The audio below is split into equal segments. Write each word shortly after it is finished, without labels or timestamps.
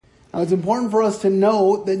Now, it's important for us to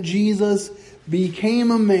note that Jesus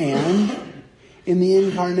became a man in the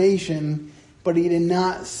incarnation, but he did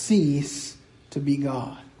not cease to be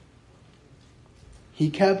God. He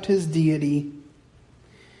kept his deity.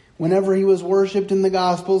 Whenever he was worshipped in the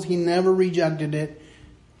Gospels, he never rejected it.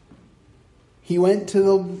 He went to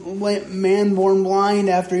the man born blind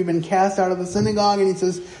after he'd been cast out of the synagogue, and he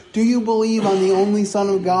says, "Do you believe on the only Son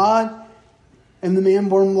of God?" And the man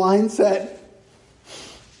born blind said,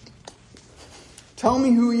 "Tell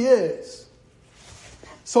me who he is,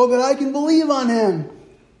 so that I can believe on him."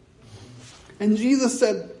 And Jesus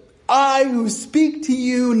said, "I who speak to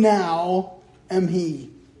you now am he."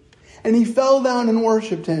 And he fell down and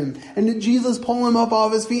worshipped him. And did Jesus pull him up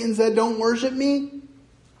off his feet and said, "Don't worship me"?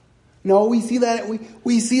 No, we see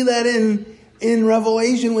that in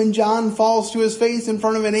Revelation when John falls to his face in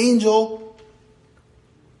front of an angel.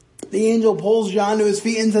 The angel pulls John to his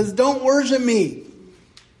feet and says, "Don't worship me."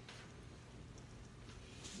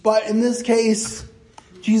 But in this case,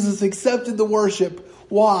 Jesus accepted the worship.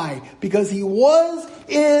 Why? Because he was,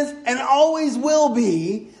 is, and always will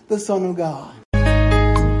be the Son of God.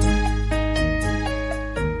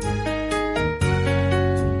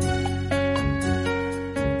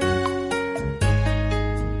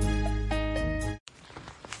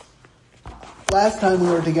 Last time we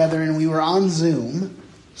were together and we were on Zoom,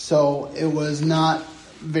 so it was not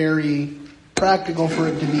very practical for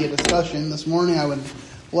it to be a discussion. This morning I would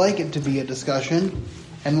like it to be a discussion.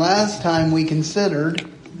 And last time we considered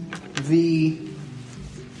the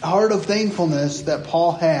heart of thankfulness that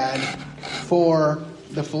Paul had for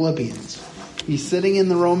the Philippians. He's sitting in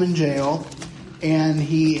the Roman jail and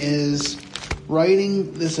he is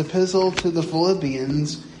writing this epistle to the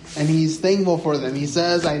Philippians, and he's thankful for them. He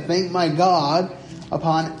says, "I thank my God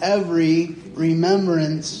upon every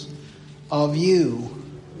remembrance of you."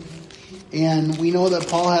 And we know that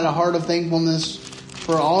Paul had a heart of thankfulness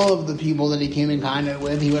for all of the people that he came in contact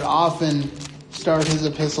with. He would often start his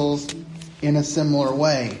epistles in a similar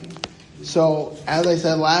way. So, as I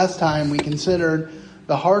said last time, we considered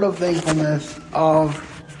the heart of thankfulness of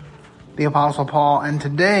the Apostle Paul. And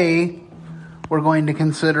today, we're going to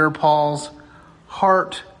consider Paul's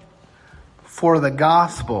heart for the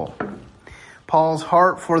gospel. Paul's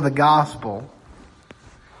heart for the gospel.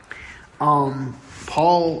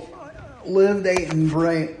 Paul lived, ate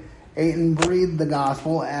and breathed the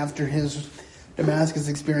gospel after his Damascus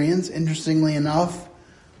experience. Interestingly enough,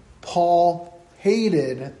 Paul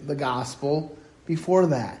hated the gospel before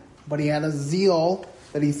that, but he had a zeal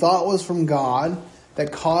that he thought was from God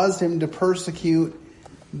that caused him to persecute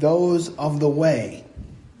those of the way.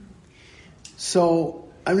 So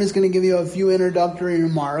I'm just going to give you a few introductory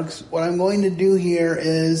remarks. What I'm going to do here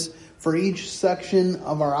is, for each section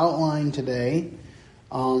of our outline today,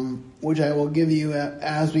 which I will give you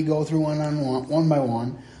as we go through one by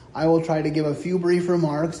one, I will try to give a few brief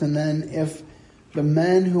remarks, and then if the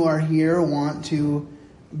men who are here want to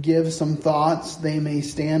give some thoughts, they may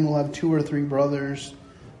stand. We'll have 2 or 3 brothers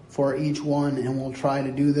for each one, and we'll try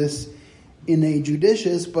to do this in a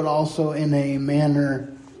judicious but also in a manner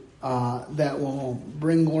that will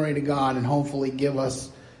bring glory to God and hopefully give us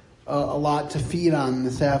a lot to feed on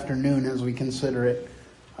this afternoon as we consider it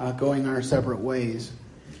going our separate ways.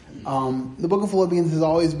 The book of Philippians has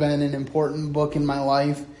always been an important book in my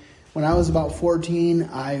life. When I was about 14,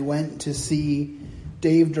 I went to see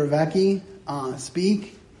Dave Dravecki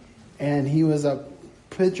speak, and he was a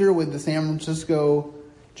pitcher with the San Francisco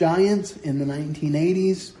Giants in the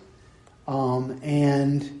 1980s,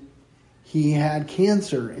 and he had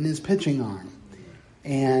cancer in his pitching arm,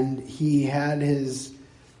 and he had his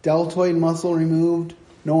deltoid muscle removed.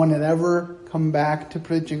 No one had ever come back to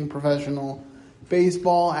pitching professional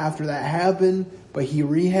baseball after that happened, but he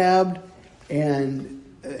rehabbed, and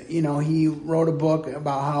he wrote a book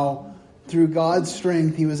about how through God's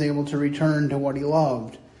strength he was able to return to what he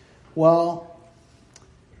loved. Well,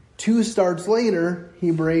 2 starts later,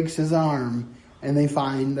 he breaks his arm, and they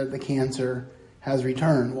find that the cancer has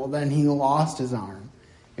returned. Well, then he lost his arm.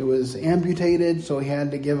 It was amputated, so he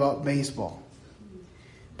had to give up baseball.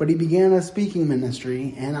 But he began a speaking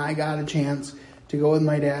ministry, and I got a chance to go with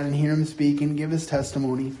my dad and hear him speak and give his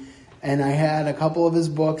testimony. And I had a couple of his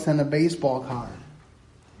books and a baseball card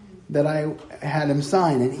that I had him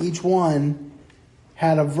sign, and each one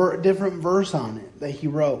had a different verse on it that he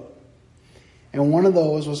wrote. And one of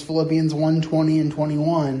those was Philippians 1:20 and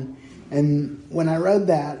 21. And when I read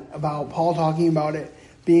that, about Paul talking about it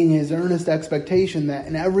being his earnest expectation that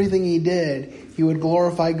in everything he did, he would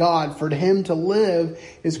glorify God. For to him to live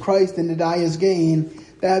is Christ and to die is gain.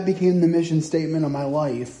 That became the mission statement of my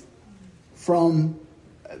life from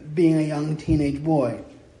being a young teenage boy.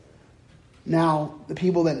 Now, the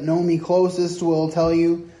people that know me closest will tell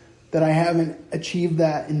you that I haven't achieved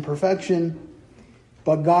that in perfection,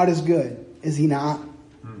 but God is good, is He not?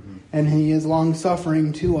 Mm-hmm. And He is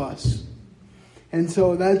long-suffering to us. And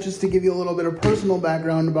so that's just to give you a little bit of personal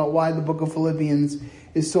background about why the book of Philippians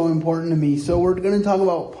is so important to me. So we're going to talk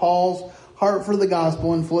about Paul's heart for the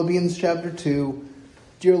gospel in Philippians chapter 2.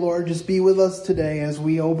 Dear Lord, just be with us today as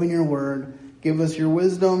we open your word. Give us your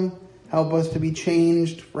wisdom. Help us to be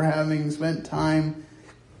changed for having spent time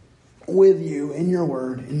with you in your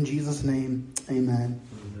word. In Jesus' name, amen.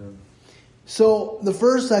 So the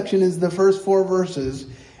first section is the first 4 verses.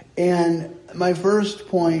 And my first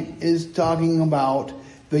point is talking about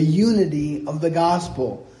the unity of the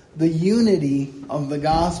gospel. The unity of the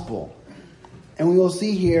gospel. And we will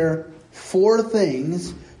see here 4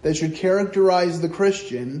 things that should characterize the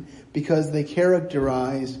Christian because they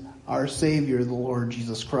characterize our Savior, the Lord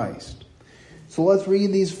Jesus Christ. So let's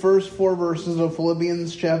read these first 4 verses of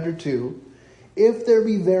Philippians chapter 2. If there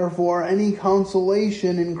be therefore any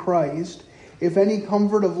consolation in Christ, if any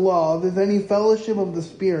comfort of love, if any fellowship of the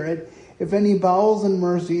Spirit, if any bowels and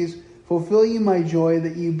mercies, fulfill ye my joy,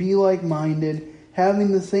 that ye be like-minded,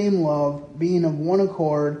 having the same love, being of one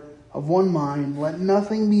accord, of one mind. Let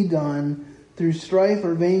nothing be done through strife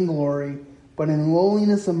or vainglory, but in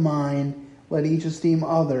lowliness of mind, let each esteem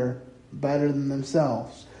other better than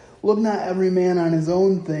themselves. Look not every man on his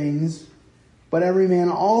own things, but every man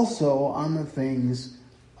also on the things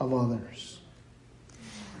of others.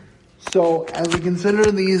 So, as we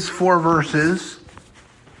consider these 4 verses,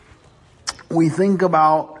 we think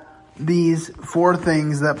about these 4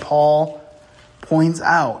 things that Paul points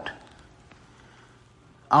out.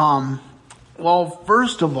 Well,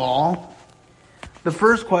 first of all, the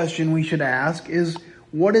first question we should ask is,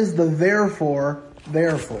 what is the therefore?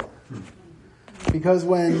 Because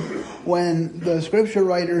when the scripture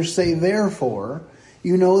writers say therefore,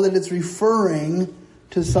 you know that it's referring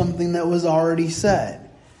to something that was already said.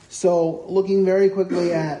 So, looking very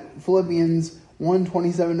quickly at Philippians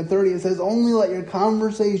 1:27-30, it says, Only let your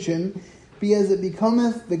conversation be as it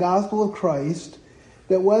becometh the gospel of Christ,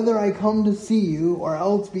 that whether I come to see you or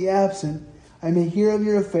else be absent, I may hear of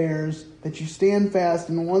your affairs, that you stand fast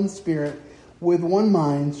in one spirit, with one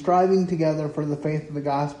mind, striving together for the faith of the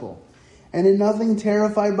gospel. And in nothing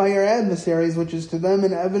terrified by your adversaries, which is to them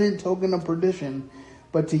an evident token of perdition,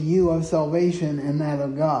 but to you of salvation and that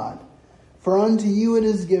of God. For unto you it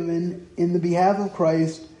is given, in the behalf of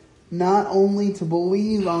Christ, not only to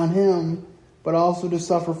believe on him, but also to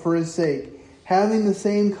suffer for his sake, having the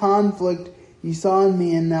same conflict ye saw in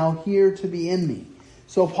me, and now hear to be in me.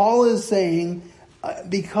 So Paul is saying,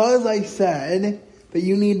 because I said that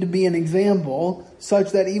you need to be an example,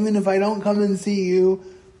 such that even if I don't come and see you,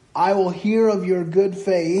 I will hear of your good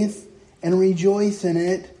faith and rejoice in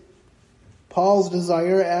it. Paul's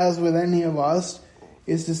desire, as with any of us,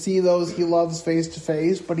 is to see those he loves face to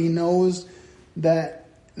face, but he knows that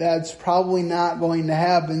that's probably not going to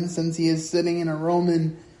happen since he is sitting in a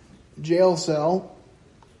Roman jail cell.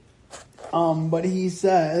 But he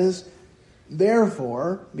says,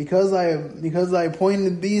 therefore, because I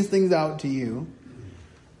pointed these things out to you,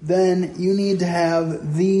 then you need to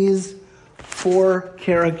have these 4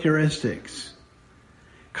 characteristics.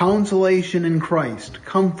 Consolation in Christ,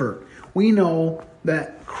 comfort. We know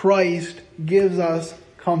that Christ gives us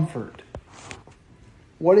comfort.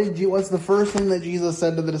 What's the first thing that Jesus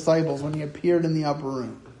said to the disciples when he appeared in the upper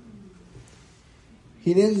room?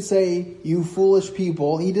 He didn't say, you foolish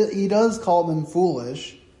people. He does call them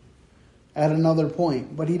foolish at another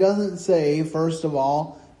point. But he doesn't say, first of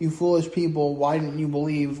all, you foolish people, why didn't you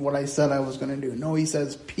believe what I said I was going to do? No, he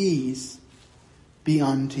says, peace be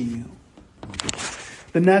unto you.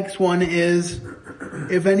 The next one is,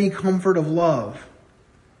 if any comfort of love.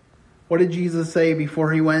 What did Jesus say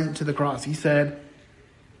before he went to the cross? He said,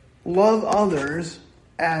 love others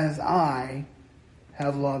as I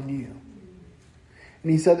have loved you.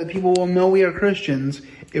 And he said that people will know we are Christians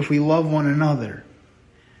if we love one another.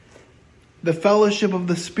 The fellowship of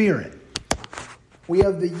the Spirit. We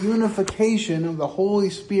have the unification of the Holy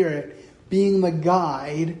Spirit being the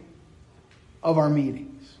guide of our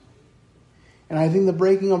meetings. And I think the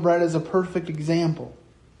breaking of bread is a perfect example.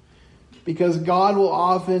 Because God will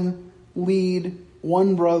often lead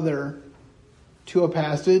one brother to a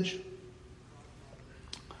passage,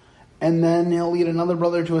 and then he'll lead another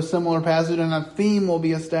brother to a similar passage, and a theme will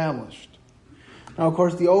be established. Now, of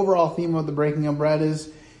course, the overall theme of the breaking of bread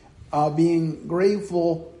is being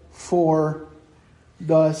grateful for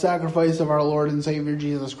the sacrifice of our Lord and Savior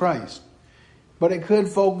Jesus Christ. But it could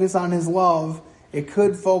focus on his love. It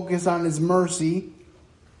could focus on his mercy.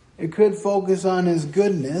 It could focus on his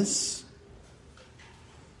goodness.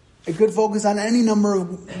 It could focus on any number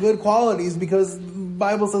of good qualities, because the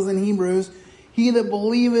Bible says in Hebrews, he that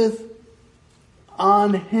believeth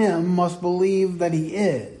on him must believe that he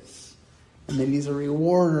is, and that he's a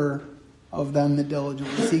rewarder of them that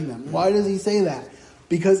diligently seek them. Why does he say that?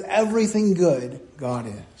 Because everything good God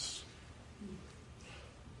is.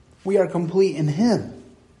 We are complete in him.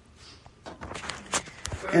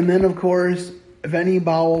 And then, of course, if any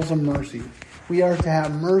bowels of mercy. We are to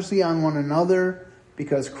have mercy on one another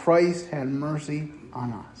because Christ had mercy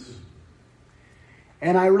on us.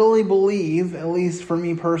 And I really believe, at least for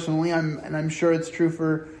me personally, and I'm sure it's true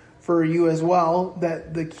for you as well,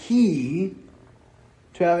 that the key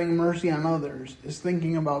to having mercy on others is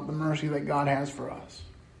thinking about the mercy that God has for us.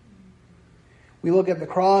 We look at the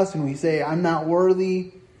cross and we say, I'm not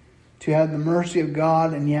worthy to have the mercy of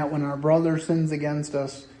God, and yet when our brother sins against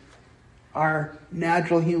us, our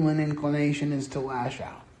natural human inclination is to lash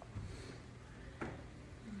out.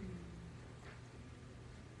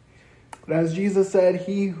 But as Jesus said,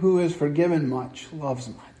 he who is forgiven much loves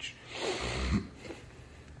much.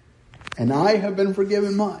 And I have been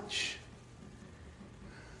forgiven much.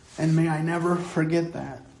 And may I never forget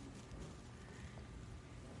that.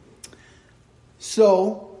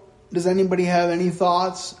 So, does anybody have any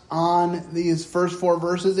thoughts on these first 4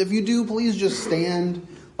 verses? If you do, please just stand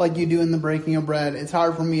like you do in the breaking of bread. It's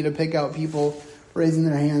hard for me to pick out people raising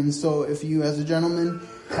their hands. So if you, as a gentleman,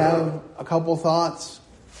 have a couple thoughts,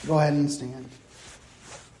 go ahead and stand.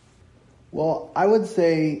 Well, I would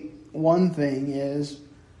say one thing is,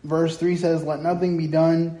 verse 3 says, let nothing be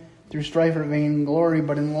done through strife or vainglory,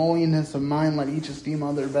 but in lowliness of mind let each esteem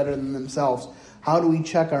other better than themselves. How do we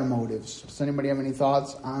check our motives? Does anybody have any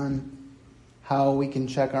thoughts on how we can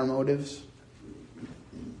check our motives?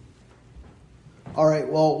 All right,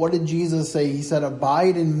 well, what did Jesus say? He said,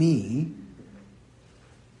 abide in me,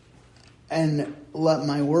 and let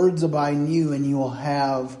my words abide in you, and you will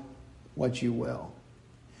have what you will.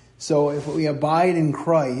 So if we abide in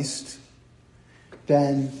Christ,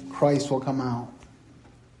 then Christ will come out.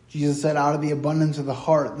 Jesus said, out of the abundance of the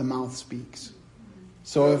heart, the mouth speaks.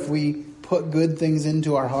 So if we put good things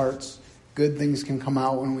into our hearts, good things can come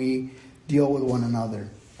out when we deal with one another.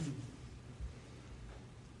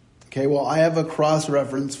 Okay, well, I have a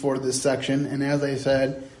cross-reference for this section, and as I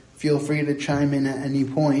said, feel free to chime in at any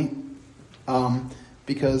point,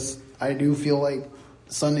 because I do feel like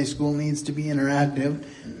Sunday school needs to be interactive.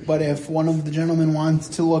 But if one of the gentlemen wants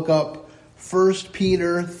to look up 1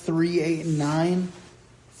 Peter 3, 8, and 9,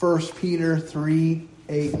 1 Peter 3,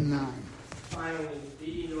 8, and 9. Finally,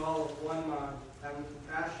 be ye all of one mind, having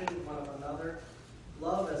compassion one of another,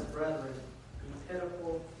 love as brethren, be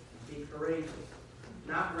pitiful, be courageous,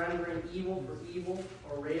 not rendering evil for evil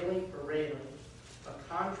or railing for railing, but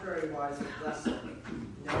contrariwise a blessing,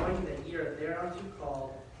 knowing that ye are thereunto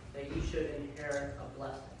called, that ye should inherit a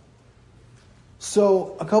blessing.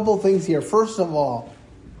 So, a couple of things here. First of all,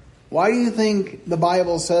 why do you think the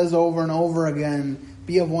Bible says over and over again,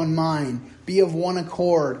 be of one mind, be of one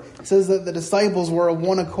accord? It says that the disciples were of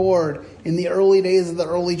one accord in the early days of the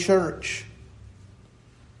early church.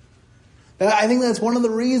 I think that's one of the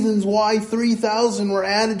reasons why 3,000 were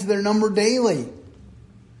added to their number daily.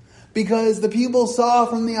 Because the people saw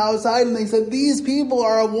from the outside and they said, these people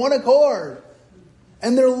are of one accord.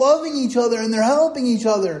 And they're loving each other and they're helping each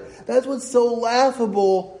other. That's what's so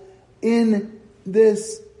laughable in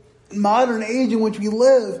this modern age in which we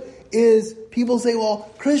live, is people say, well,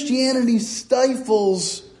 Christianity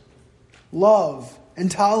stifles love and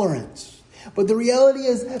tolerance. But the reality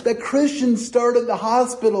is that Christians started the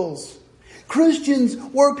hospitals. Christians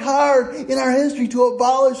worked hard in our history to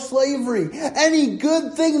abolish slavery. Any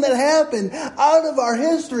good thing that happened out of our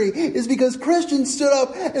history is because Christians stood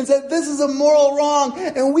up and said, this is a moral wrong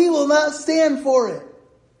and we will not stand for it.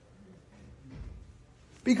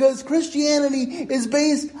 Because Christianity is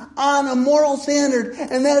based on a moral standard,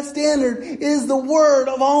 and that standard is the Word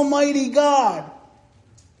of Almighty God.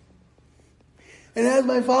 And as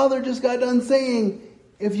my father just got done saying,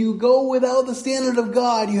 if you go without the standard of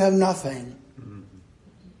God, you have nothing.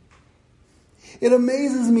 It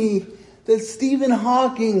amazes me that Stephen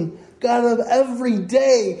Hawking got up every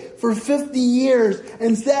day for 50 years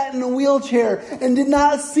and sat in a wheelchair and did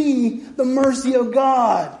not see the mercy of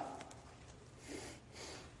God.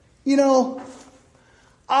 You know,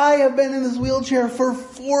 I have been in this wheelchair for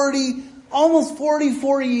almost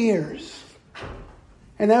 44 years.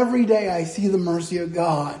 And every day I see the mercy of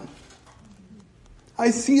God.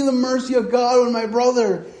 I see the mercy of God when my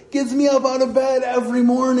brother gets me up out of bed every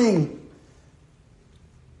morning.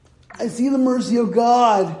 I see the mercy of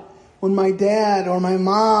God when my dad or my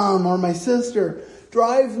mom or my sister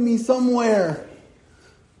drives me somewhere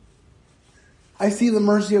I see the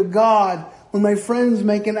mercy of God when my friends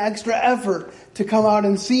make an extra effort to come out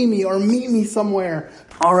and see me or meet me somewhere.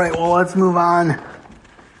 All right, well, let's move on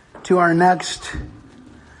to our next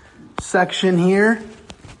section here.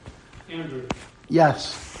 Andrew.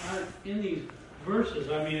 Yes. In these verses,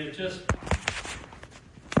 I mean, it just,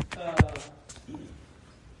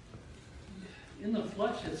 in the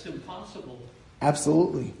flesh, it's impossible.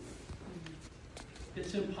 Absolutely.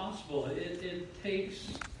 It's impossible. It takes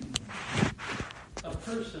a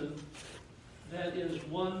person that is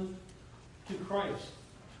one to Christ.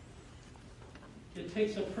 It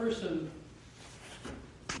takes a person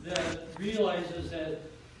that realizes that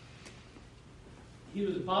he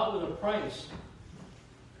was bought with a price.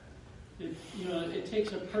 It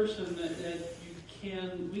takes a person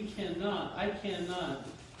I cannot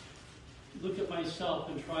look at myself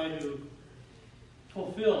and try to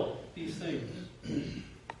fulfill these things.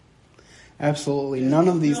 Absolutely. None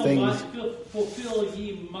of these things. Fulfill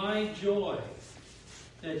ye my joy,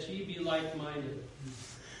 that ye be like-minded.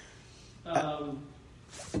 And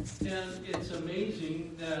it's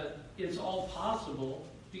amazing that it's all possible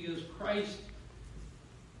because Christ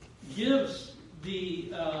gives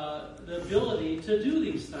the ability to do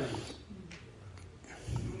these things,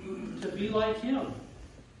 to be like Him.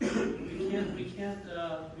 We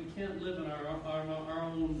can't live in our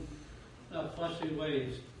own fleshly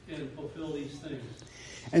ways and fulfill these things.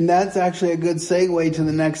 And that's actually a good segue to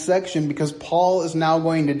the next section, because Paul is now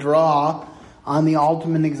going to draw on the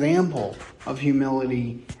ultimate example of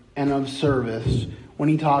humility and of service when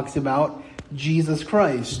he talks about Jesus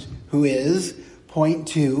Christ, who is, point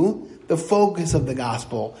 2, the focus of the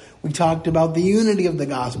gospel. We talked about the unity of the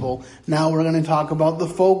gospel. Now we're going to talk about the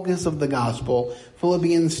focus of the gospel.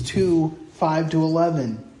 Philippians 2,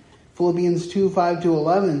 5-11. Philippians 2,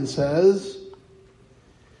 5-11 says,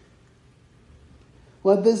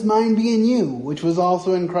 "Let this mind be in you, which was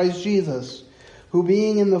also in Christ Jesus, who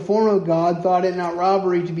being in the form of God thought it not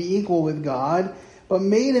robbery to be equal with God, but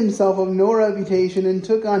made himself of no reputation, and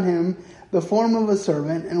took on him the form of a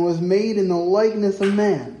servant, and was made in the likeness of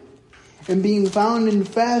man. And being found in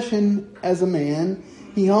fashion as a man,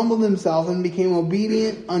 he humbled himself and became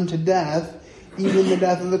obedient unto death, even the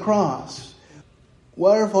death of the cross.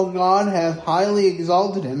 Wherefore God hath highly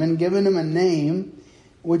exalted him, and given him a name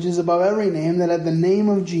which is above every name, that at the name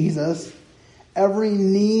of Jesus every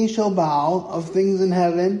knee shall bow, of things in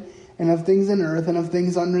heaven, and of things in earth, and of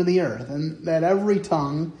things under the earth, and that every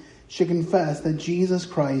tongue should confess that Jesus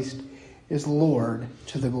Christ is Lord,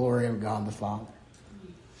 to the glory of God the Father."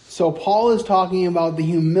 So Paul is talking about the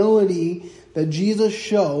humility that Jesus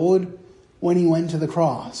showed when he went to the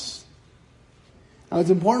cross. Now it's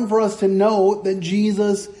important for us to note that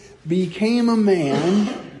Jesus became a man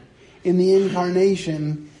in the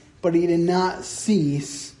incarnation, but he did not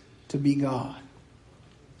cease to be God.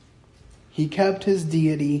 He kept his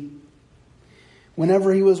deity.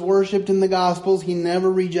 Whenever he was worshipped in the Gospels, he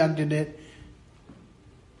never rejected it.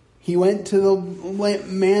 He went to the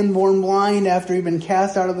man born blind after he'd been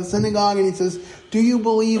cast out of the synagogue, and he says, "Do you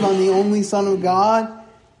believe on the only Son of God?"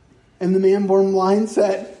 And the man born blind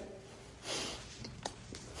said,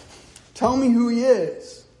 "Tell me who he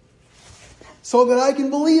is, so that I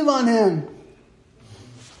can believe on him."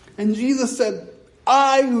 And Jesus said,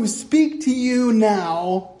 "I who speak to you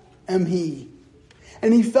now am he."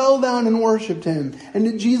 And he fell down and worshipped him. And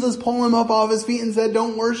did Jesus pull him up off his feet and said,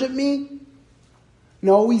 "Don't worship me"?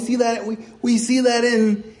 No, we see that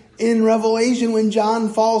in Revelation when John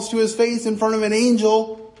falls to his face in front of an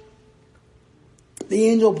angel. The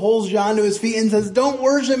angel pulls John to his feet and says, "Don't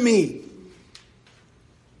worship me."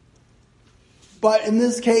 But in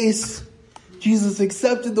this case, Jesus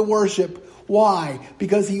accepted the worship. Why?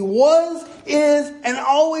 Because he was, is, and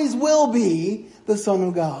always will be the Son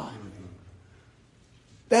of God.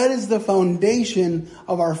 That is the foundation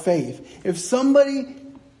of our faith. If somebody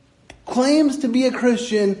claims to be a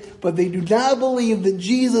Christian, but they do not believe that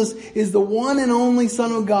Jesus is the one and only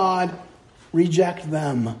Son of God, reject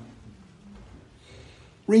them.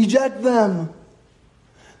 Reject them.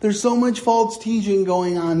 There's so much false teaching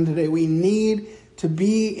going on today. We need to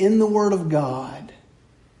be in the Word of God.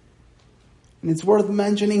 And it's worth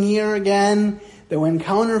mentioning here again that when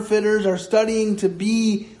counterfeiters are studying to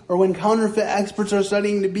be, or when counterfeit experts are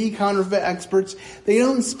studying to be counterfeit experts, they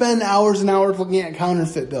don't spend hours and hours looking at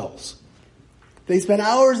counterfeit bills. They spend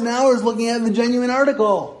hours and hours looking at the genuine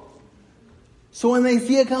article. So when they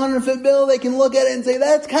see a counterfeit bill, they can look at it and say,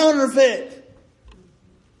 "That's counterfeit."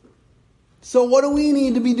 So what do we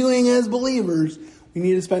need to be doing as believers? We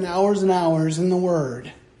need to spend hours and hours in the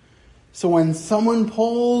Word. So when someone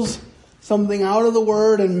pulls something out of the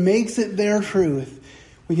Word and makes it their truth,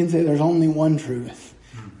 we can say there's only one truth,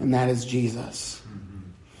 and that is Jesus.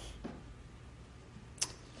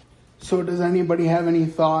 So does anybody have any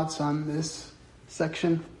thoughts on this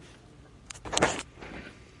section?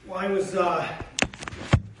 Well, I was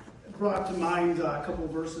brought to mind a couple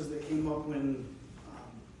of verses that came up when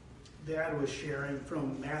Dad was sharing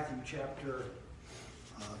from Matthew chapter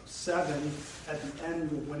 7 at the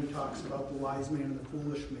end of when he talks about the wise man and the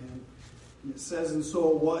foolish man. And it says, "And so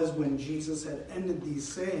it was when Jesus had ended these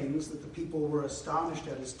sayings that the people were astonished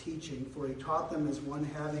at his teaching, for he taught them as one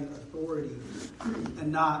having authority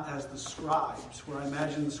and not as the scribes." Where I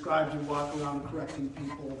imagine the scribes would walk around correcting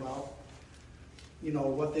people about,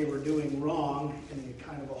 what they were doing wrong in a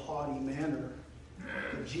kind of a haughty manner.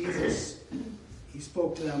 But Jesus, he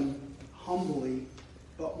spoke to them humbly,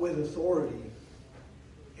 but with authority.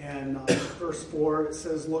 And verse 4, it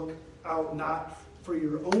says, "Look out not for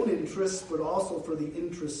your own interests, but also for the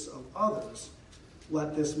interests of others.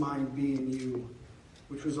 Let this mind be in you,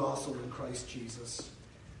 which was also in Christ Jesus."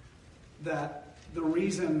 That the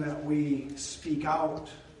reason that we speak out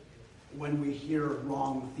when we hear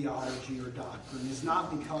wrong theology or doctrine is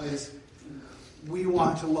not because we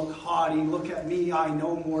want to look haughty, look at me, I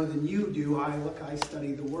know more than you do, I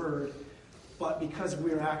study the Word, but because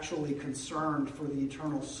we're actually concerned for the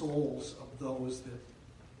eternal souls of those that...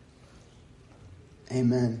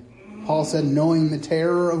 Amen. Paul said, knowing the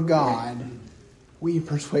terror of God, we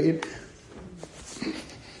persuade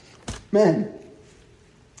men.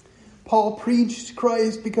 Paul preached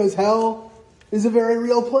Christ because hell is a very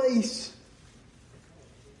real place.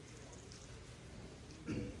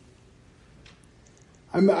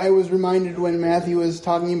 I was reminded when Matthew was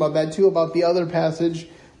talking about that too, about the other passage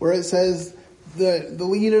where it says the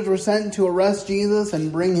leaders were sent to arrest Jesus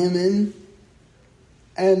and bring him in.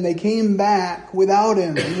 And they came back without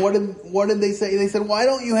him. And what did they say? They said, "Why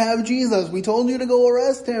don't you have Jesus? We told you to go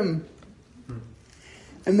arrest him."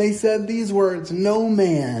 And they said these words, "No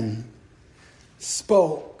man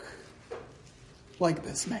spoke like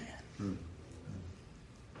this man."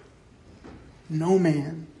 No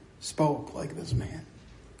man spoke like this man.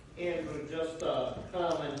 Andrew, just a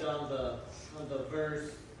comment on the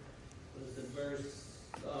verse, verse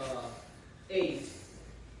 8,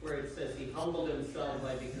 where it says he humbled himself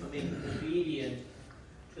by becoming obedient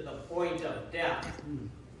to the point of death.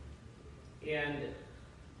 And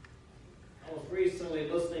I was recently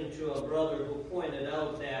listening to a brother who pointed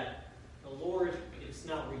out that the Lord, it's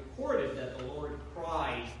not recorded that the Lord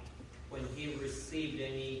cried when he received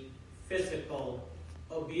any physical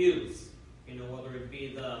abuse, whether it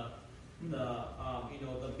be the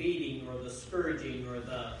beating or the scourging or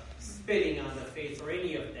the spitting on the face or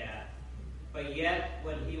any of that. But yet,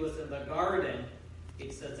 when he was in the garden,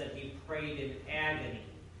 it says that he prayed in agony.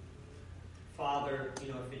 "Father,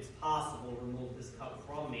 if it's possible, remove this cup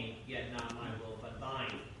from me, yet not my will but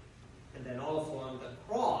thine." And then also on the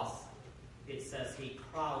cross, it says he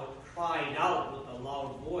cried out with a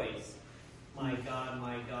loud voice, my God,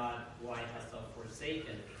 why hast thou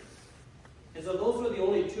forsaken me?" And so those were the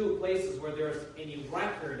only two places where there's any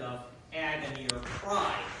record of agony or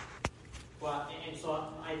cry. Well, and so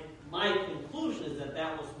my conclusion is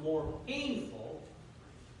that was more painful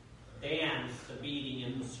than the beating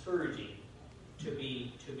and the scourging. To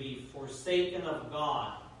be forsaken of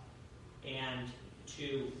God and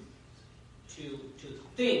to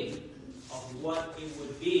think of what it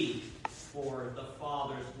would be for the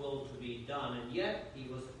Father's will to be done, and yet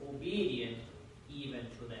he was obedient even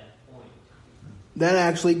to that point. That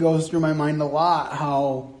actually goes through my mind a lot,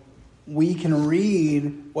 how we can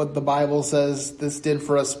read what the Bible says this did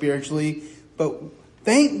for us spiritually, but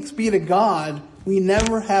thanks be to God, we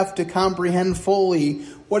never have to comprehend fully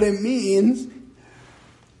what it means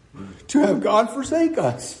to have God forsake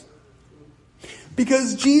us.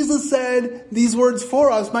 Because Jesus said these words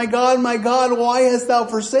for us, my God, why hast thou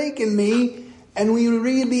forsaken me?" And we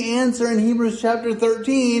read the answer in Hebrews chapter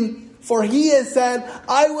 13, "For he has said,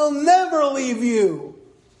 I will never leave you,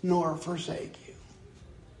 nor forsake you."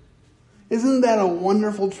 Isn't that a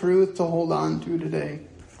wonderful truth to hold on to today?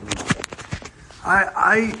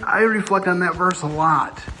 I reflect on that verse a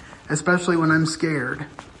lot, especially when I'm scared.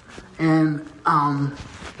 And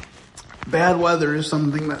bad weather is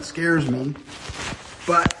something that scares me.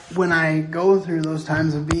 But when I go through those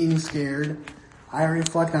times of being scared, I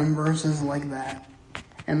reflect on verses like that.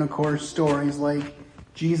 And of course, stories like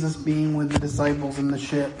Jesus being with the disciples in the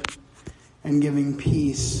ship and giving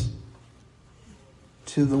peace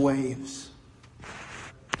to the waves.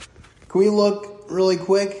 Can we look really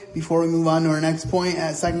quick before we move on to our next point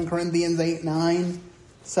at 2 Corinthians 8:9?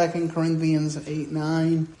 2 Corinthians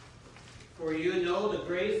 8:9. For you know the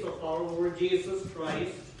grace of our Lord Jesus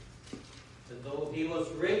Christ, that though he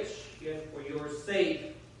was rich, yet for your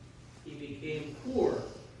sake he became poor,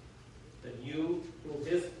 that you, through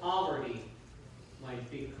his poverty, might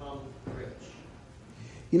become rich.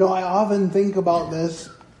 You know, I often think about this,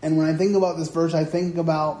 and when I think about this verse, I think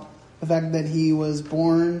about the fact that he was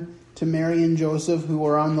born to Mary and Joseph, who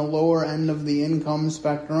were on the lower end of the income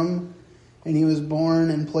spectrum, and he was born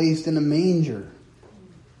and placed in a manger.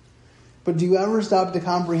 But do you ever stop to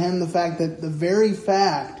comprehend the fact that the very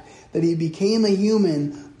fact that he became a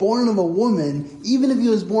human, born of a woman, even if he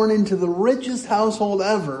was born into the richest household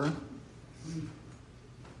ever,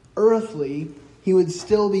 earthly, he would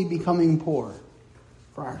still be becoming poor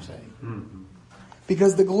for our sake. Mm-hmm.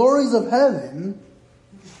 Because the glories of heaven,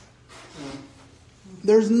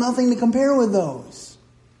 there's nothing to compare with those.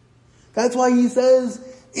 That's why he says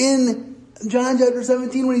in John chapter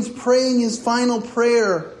 17, when he's praying his final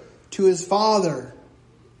prayer to his Father,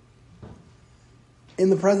 in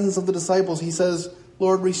the presence of the disciples, he says,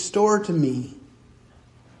 Lord, restore to me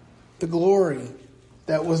the glory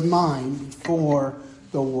that was mine before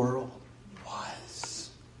the world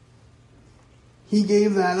was. He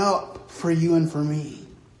gave that up for you and for me.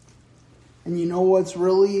 And you know what's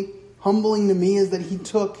really humbling to me is that he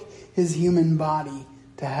took his human body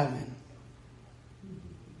to heaven.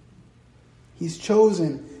 He's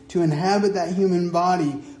chosen to inhabit that human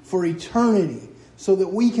body for eternity so that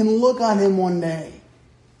we can look on him one day.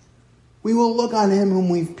 We will look on him whom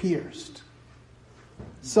we've pierced.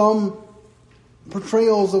 Some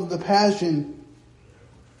portrayals of the Passion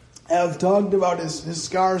have talked about his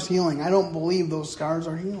scars healing. I don't believe those scars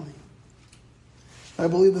are healing. I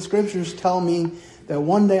believe the scriptures tell me that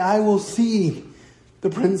one day I will see the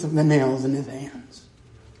prints of the nails in his hands.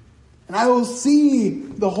 And I will see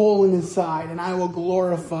the hole in his side, and I will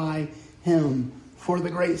glorify him for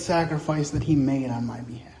the great sacrifice that he made on my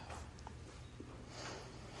behalf.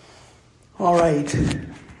 All right.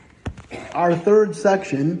 Our third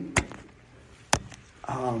section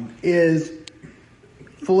is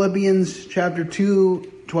Philippians chapter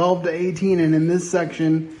 2, 12 to 18. And in this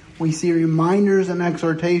section, we see reminders and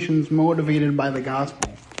exhortations motivated by the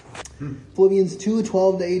gospel. Philippians 2,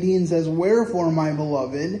 12 to 18 says, Wherefore, my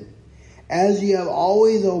beloved, as ye have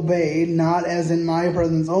always obeyed, not as in my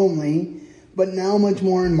presence only, but now much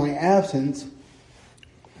more in my absence,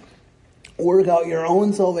 work out your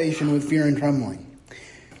own salvation with fear and trembling.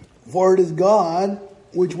 For it is God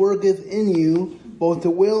which worketh in you both to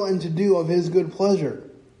will and to do of his good pleasure.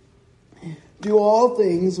 Do all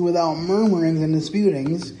things without murmurings and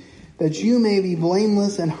disputings, that you may be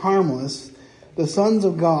blameless and harmless, the sons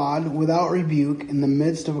of God without rebuke, in the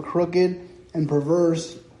midst of a crooked and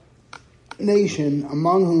perverse nation,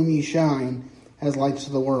 among whom ye shine as lights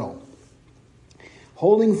to the world,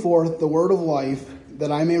 holding forth the word of life,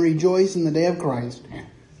 that I may rejoice in the day of Christ,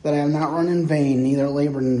 that I have not run in vain, neither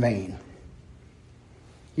labored in vain.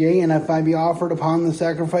 Yea, and if I be offered upon the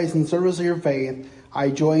sacrifice and service of your faith, I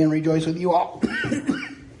joy and rejoice with you all.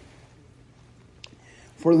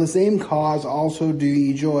 For the same cause also do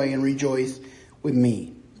ye joy and rejoice with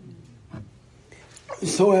me.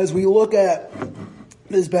 So as we look at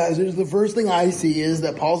this passage, the first thing I see is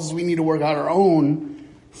that Paul says we need to work out our own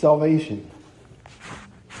salvation.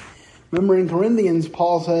 Remember in Corinthians,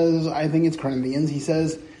 Paul says, I think it's Corinthians, he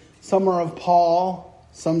says, some are of Paul,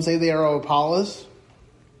 some say they are of Apollos.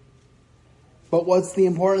 But what's the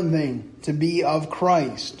important thing? To be of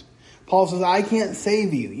Christ. Paul says, I can't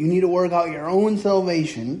save you. You need to work out your own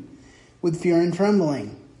salvation with fear and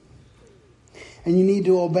trembling. And you need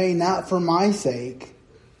to obey not for my sake,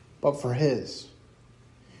 but for his.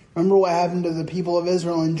 Remember what happened to the people of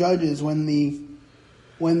Israel in Judges when the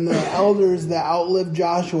elders that outlived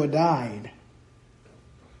Joshua died.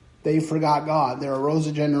 They forgot God. There arose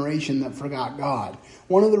a generation that forgot God.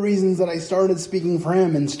 One of the reasons that I started speaking for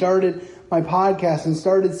him and started my podcast and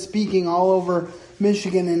started speaking all over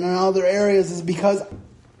Michigan and in other areas is because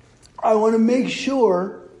I want to make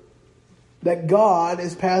sure that God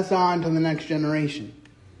is passed on to the next generation.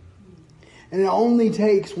 And it only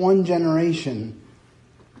takes one generation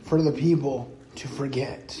for the people to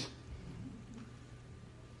forget.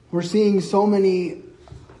 We're seeing so many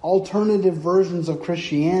alternative versions of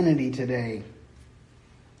Christianity today.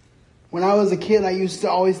 When I was a kid, I used to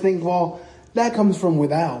always think, well, that comes from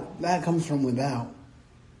without. That comes from without.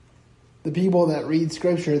 The people that read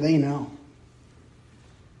Scripture, they know.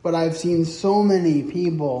 But I've seen so many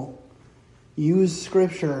people use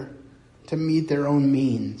Scripture to meet their own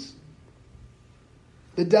means.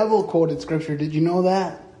 The devil quoted Scripture. Did you know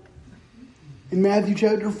that? In Matthew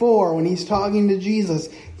chapter 4, when he's talking to Jesus,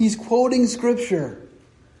 he's quoting Scripture.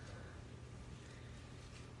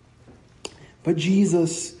 But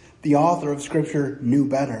Jesus, the author of Scripture, knew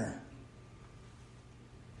better.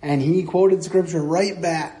 And he quoted Scripture right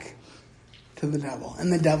back to the devil.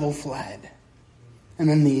 And the devil fled. And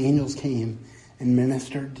then the angels came and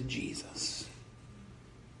ministered to Jesus.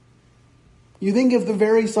 You think if the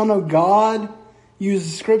very Son of God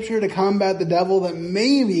uses Scripture to combat the devil, that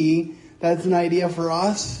maybe that's an idea for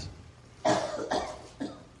us?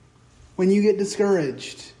 When you get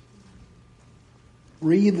discouraged,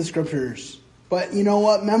 read the Scriptures. But you know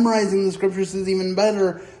what? Memorizing the Scriptures is even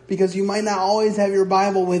better, because you might not always have your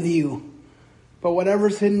Bible with you. But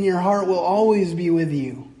whatever's hidden in your heart will always be with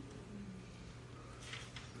you.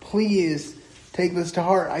 Please take this to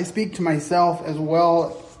heart. I speak to myself as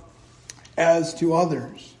well as to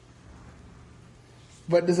others.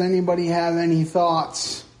 But does anybody have any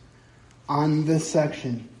thoughts on this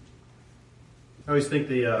section? I always think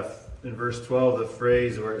in verse 12, the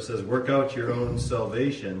phrase where it says, work out your own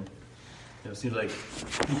salvation. It seems like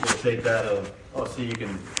people take that of, so you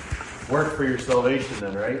can work for your salvation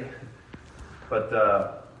then, right? But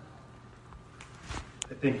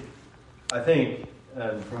I think,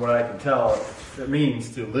 and from what I can tell, it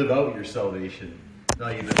means to live out your salvation. Now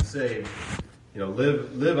you've been saved,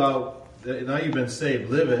 live out. Now you've been saved,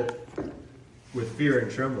 live it with fear and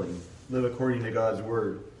trembling. Live according to God's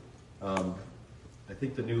word. I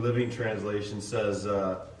think the New Living Translation says,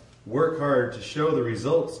 work hard to show the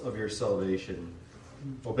results of your salvation,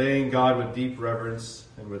 obeying God with deep reverence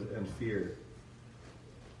and fear.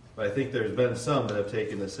 But I think there's been some that have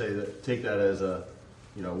take that as a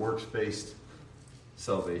works-based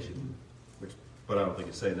salvation, but I don't think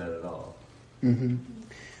it's saying that at all. Mm-hmm.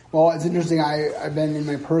 Well, it's interesting. I've been in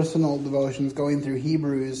my personal devotions going through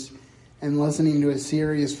Hebrews and listening to a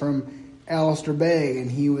series from Alistair Begg,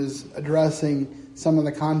 and he was addressing some of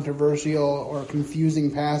the controversial or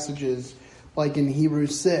confusing passages, like in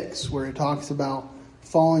Hebrews 6, where it talks about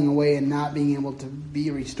falling away and not being able to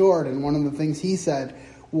be restored. And one of the things he said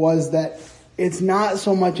was that it's not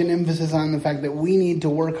so much an emphasis on the fact that we need to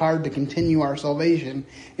work hard to continue our salvation.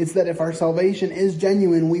 It's that if our salvation is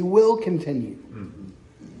genuine, we will continue. Mm-hmm.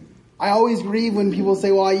 I always grieve when people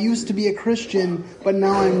say, well, I used to be a Christian, but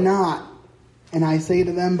now I'm not. And I say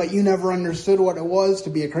to them, but you never understood what it was to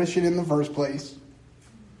be a Christian in the first place.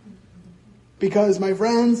 Because, my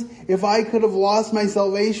friends, if I could have lost my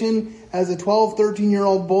salvation as a 12,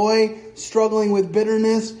 13-year-old boy, struggling with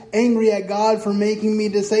bitterness, angry at God for making me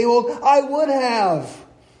disabled, I would have.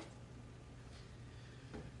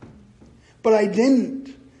 But I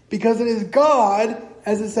didn't. Because it is God,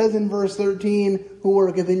 as it says in verse 13, who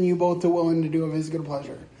worketh in you both to will and to do of his good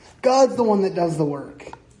pleasure. God's the one that does the work.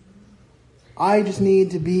 I just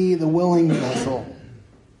need to be the willing vessel.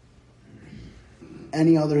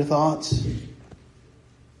 Any other thoughts?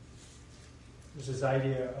 There's this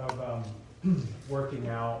idea of working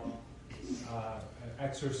out.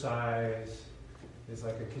 Exercise is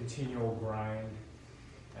like a continual grind,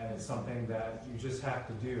 and it's something that you just have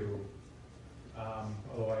to do.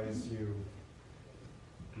 Otherwise, you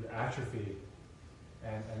atrophy,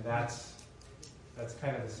 and that's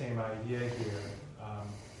kind of the same idea here.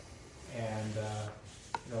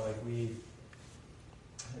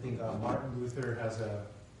 I think Martin Luther has a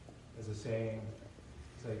saying.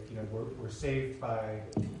 It's like, we're saved by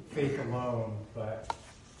faith alone, but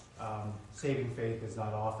saving faith is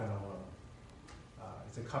not often alone.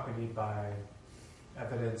 It's accompanied by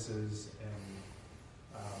evidences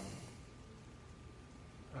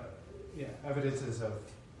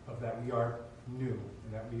of that we are new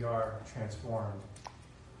and that we are transformed.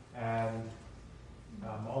 And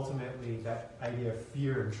ultimately, that idea of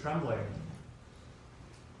fear and trembling,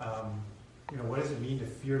 what does it mean to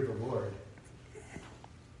fear the Lord?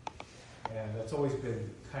 And that's always been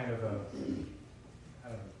kind of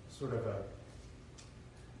sort of a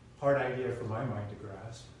hard idea for my mind to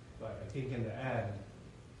grasp. But I think in the end,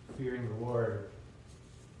 fearing the Lord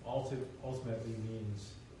ultimately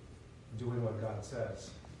means doing what God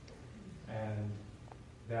says. And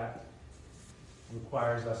that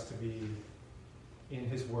requires us to be in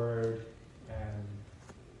his word and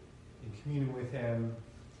in communion with him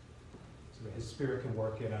so that his spirit can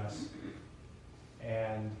work in us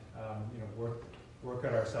and work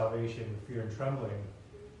out our salvation with fear and trembling.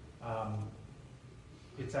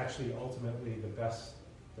 It's actually ultimately the best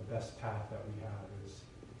path that we have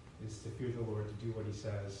is to fear the Lord, to do what he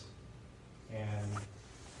says, and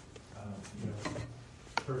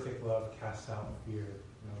perfect love casts out fear.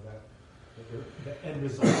 That the end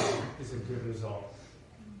result is a good result,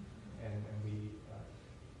 and we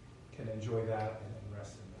can enjoy that and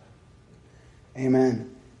rest in that.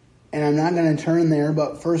 Amen. And I'm not going to turn there,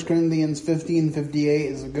 but 1 Corinthians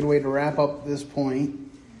 15:58 is a good way to wrap up this point.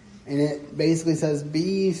 And it basically says,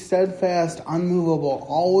 be steadfast, unmovable,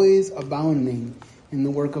 always abounding in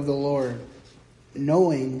the work of the Lord,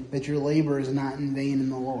 knowing that your labor is not in vain in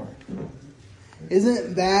the Lord.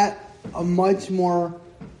 Isn't that a much more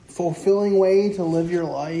fulfilling way to live your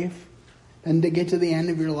life than to get to the end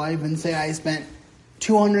of your life and say, I spent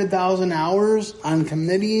 200,000 hours on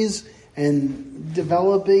committees and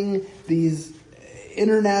developing these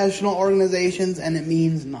international organizations and it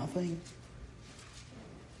means nothing?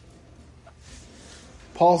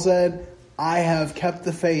 Paul said, I have kept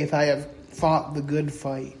the faith. I have fought the good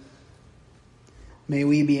fight. May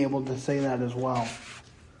we be able to say that as well.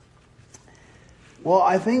 Well,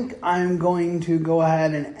 I think I'm going to go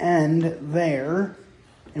ahead and end there.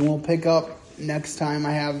 And we'll pick up next time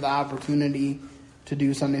I have the opportunity to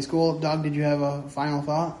do Sunday school. Doug, did you have a final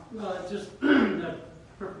thought? Well, it's just that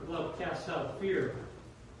perfect love casts out fear.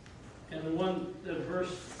 And the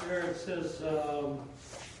verse there, it says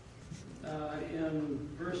in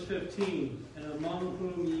verse 15, and among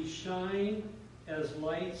whom ye shine as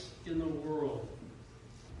lights in the world.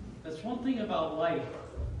 That's one thing about light.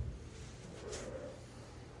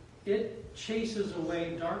 It chases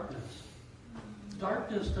away darkness.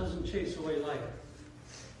 Darkness doesn't chase away light.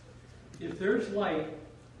 If there's light,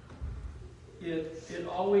 it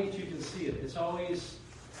always, you can see it. It's always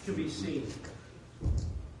can be seen.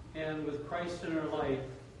 And with Christ in our life,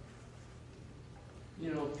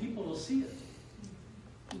 people will see it.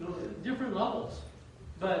 Different levels.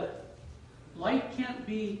 But light can't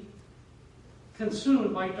be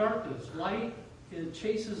consumed by darkness. Light, it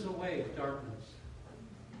chases away darkness.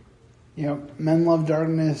 Men love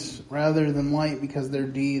darkness rather than light because their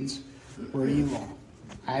deeds were evil.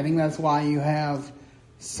 I think that's why you have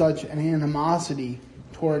such an animosity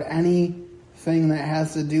toward anything that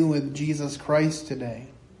has to do with Jesus Christ today.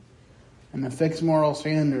 And the fixed moral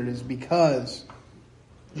standard is because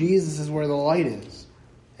Jesus is where the light is.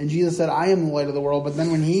 And Jesus said, I am the light of the world. But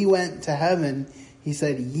then when he went to heaven, he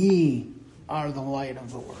said, ye are the light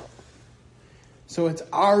of the world. So it's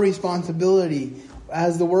our responsibility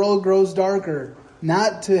as the world grows darker,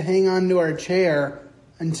 not to hang on to our chair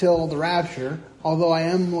until the rapture, although I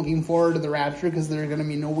am looking forward to the rapture because there are going to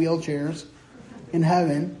be no wheelchairs in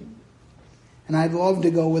heaven. And I'd love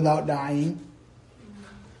to go without dying.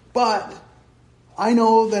 But I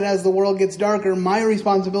know that as the world gets darker, my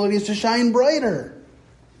responsibility is to shine brighter.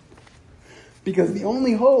 Because the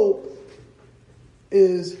only hope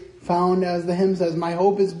is found, as the hymn says, my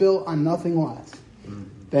hope is built on nothing less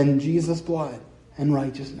than Jesus' blood and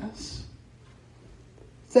righteousness.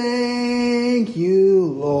 Thank you,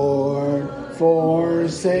 Lord, for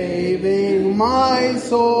saving my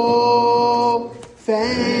soul.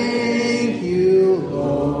 Thank you,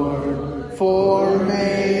 Lord, for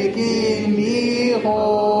making me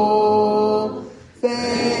whole.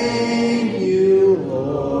 Thank you,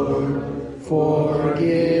 Lord, for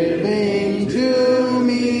giving to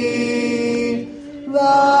me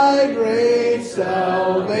thy great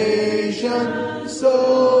salvation,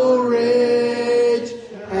 so rich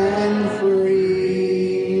and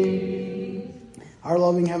free. Our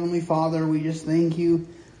loving Heavenly Father, we just thank you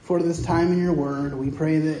for this time in your word. We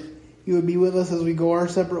pray that you would be with us as we go our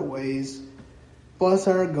separate ways. Bless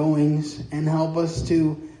our goings and help us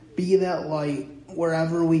to be that light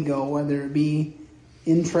wherever we go, whether it be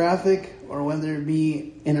in traffic or whether it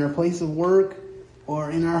be in our place of work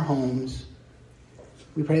or in our homes.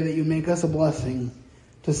 We pray that you make us a blessing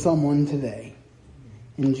to someone today.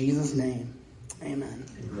 In Jesus' name, amen.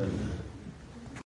 Amen.